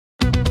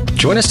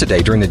Join us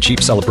today during the Jeep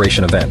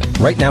Celebration event.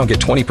 Right now, get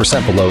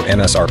 20% below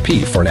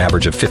MSRP for an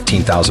average of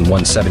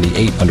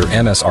 $15,178 under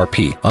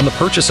MSRP on the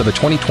purchase of a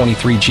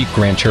 2023 Jeep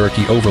Grand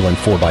Cherokee Overland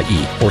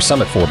 4xE or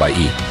Summit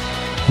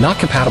 4xE. Not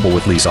compatible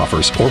with lease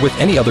offers or with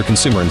any other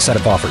consumer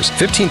incentive offers.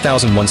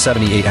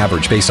 $15,178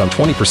 average based on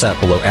 20%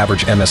 below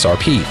average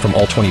MSRP from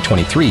all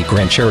 2023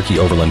 Grand Cherokee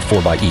Overland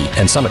 4xE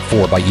and Summit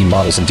 4xE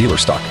models in dealer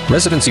stock.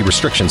 Residency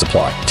restrictions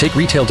apply. Take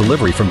retail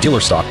delivery from dealer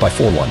stock by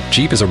 4/1.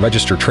 Jeep is a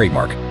registered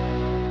trademark.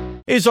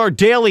 Is our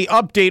daily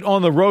update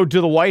on the road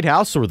to the White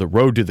House, or the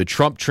road to the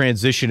Trump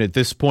transition at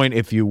this point,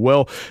 if you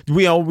will.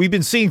 We've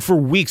been seeing for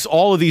weeks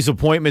all of these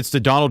appointments to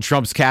Donald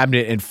Trump's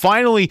cabinet, and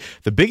finally,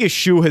 the biggest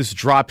shoe has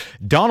dropped.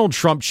 Donald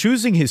Trump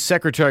choosing his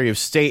Secretary of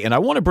State, and I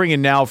want to bring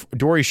in now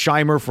Dori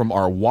Scheimer from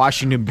our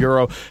Washington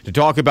Bureau to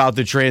talk about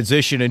the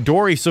transition. And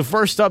Dori, so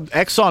first up,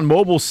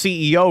 ExxonMobil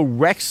CEO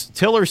Rex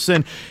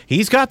Tillerson,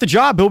 he's got the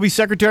job. He'll be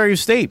Secretary of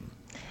State.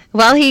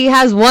 Well, he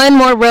has one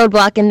more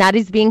roadblock, and that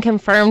is being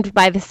confirmed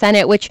by the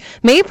Senate, which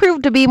may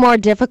prove to be more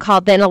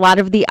difficult than a lot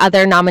of the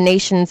other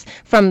nominations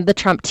from the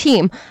Trump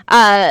team.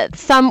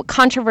 Some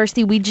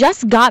controversy. We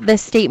just got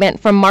this statement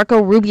from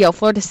Marco Rubio,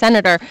 Florida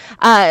senator,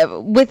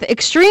 with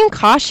extreme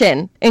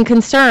caution and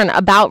concern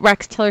about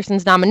Rex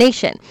Tillerson's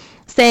nomination,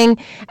 saying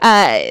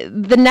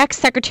the next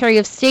Secretary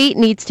of State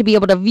needs to be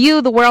able to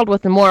view the world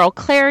with moral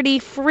clarity,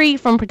 free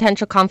from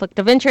potential conflict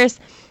of interest,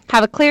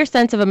 have a clear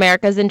sense of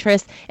America's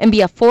interests, and be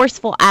a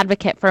forceful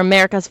advocate for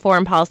America's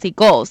foreign policy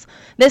goals.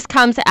 This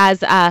comes as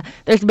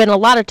there's been a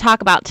lot of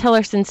talk about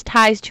Tillerson's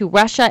ties to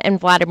Russia and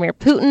Vladimir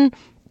Putin.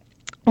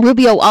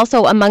 Rubio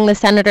also among the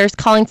senators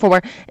calling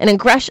for an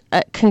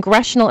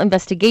congressional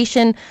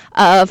investigation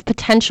of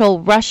potential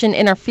Russian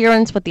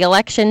interference with the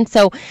election.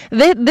 So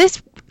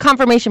this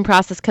confirmation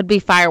process could be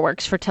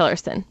fireworks for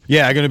Tillerson.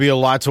 Yeah, going to be a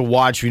lot to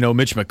watch.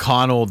 Mitch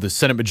McConnell, the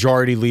Senate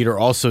Majority Leader,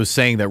 also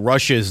saying that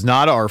Russia is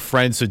not our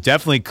friend, so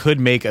definitely could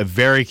make a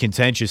very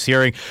contentious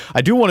hearing.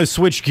 I do want to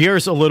switch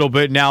gears a little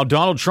bit now.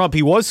 Donald Trump,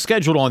 he was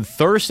scheduled on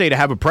Thursday to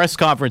have a press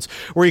conference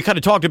where he kind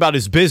of talked about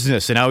his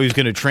business and how he's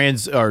going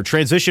to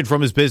transition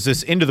from his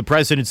business into the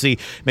presidency,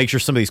 make sure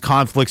some of these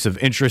conflicts of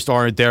interest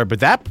aren't there. But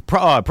that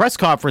press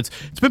conference,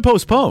 it's been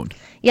postponed.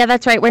 Yeah,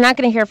 that's right. We're not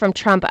going to hear from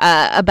Trump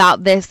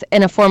about this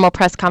in a formal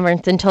press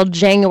conference until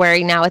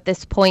January now at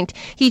this point.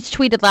 He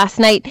tweeted last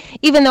night,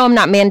 even though I'm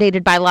not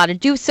mandated by law to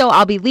do so,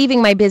 I'll be leaving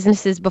my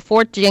businesses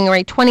before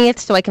January 20th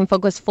so I can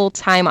focus full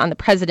time on the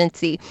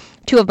presidency.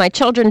 2 of my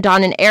children,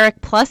 Dawn and Eric,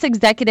 plus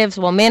executives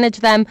will manage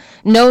them.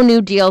 No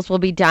new deals will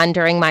be done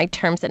during my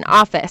terms in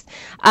office.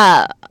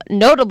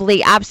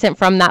 Notably absent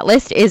from that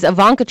list is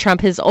Ivanka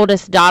Trump, his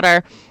oldest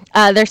daughter.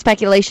 There's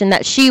speculation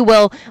that she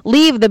will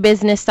leave the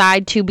business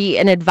side to be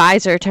an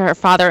advisor to her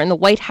father in the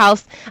White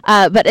House.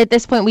 But at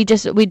this point, we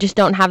just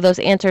don't have those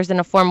answers in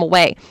a formal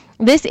way.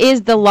 This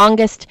is the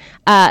longest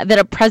that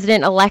a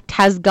president-elect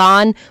has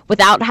gone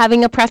without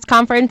having a press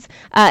conference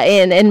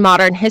in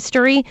modern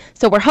history.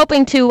 So we're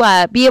hoping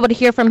to be able to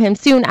hear from him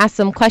soon, ask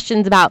some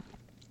questions about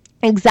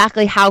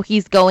exactly how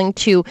he's going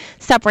to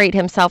separate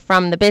himself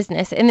from the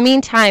business. In the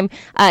meantime,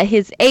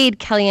 his aide,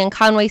 Kellyanne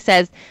Conway,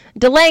 says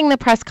delaying the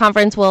press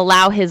conference will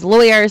allow his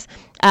lawyers,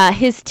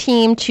 his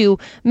team to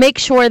make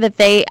sure that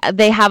they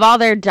have all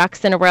their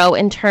ducks in a row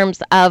in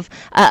terms of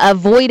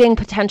avoiding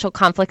potential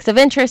conflicts of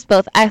interest,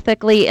 both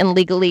ethically and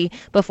legally,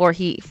 before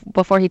he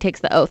takes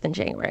the oath in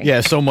January.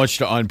 Yeah, so much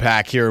to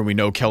unpack here. We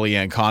know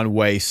Kellyanne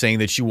Conway saying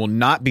that she will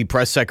not be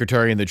press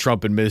secretary in the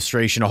Trump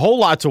administration. A whole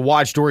lot to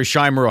watch. Dori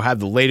Scheimer will have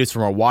the latest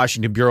from our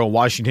Washington Bureau in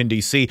Washington,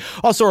 D.C.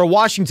 Also, our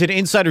Washington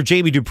insider,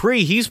 Jamie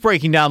Dupree, he's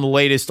breaking down the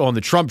latest on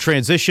the Trump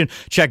transition.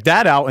 Check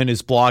that out in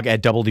his blog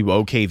at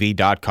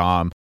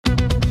WOKV.com.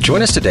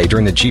 Join us today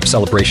during the Jeep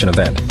Celebration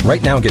event.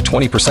 Right now, get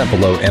 20%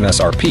 below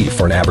MSRP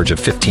for an average of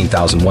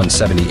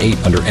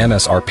 $15,178 under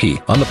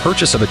MSRP on the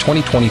purchase of a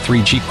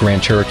 2023 Jeep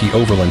Grand Cherokee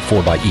Overland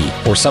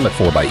 4xE or Summit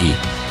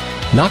 4xE.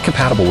 Not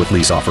compatible with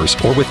lease offers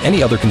or with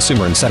any other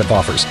consumer incentive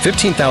offers.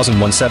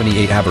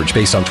 $15,178 average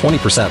based on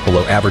 20%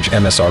 below average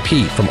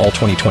MSRP from all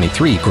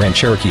 2023 Grand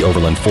Cherokee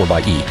Overland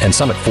 4xE and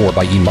Summit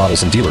 4xE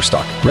models in dealer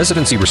stock.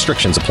 Residency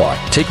restrictions apply.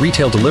 Take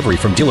retail delivery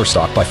from dealer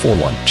stock by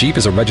 4/1. Jeep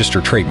is a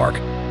registered trademark.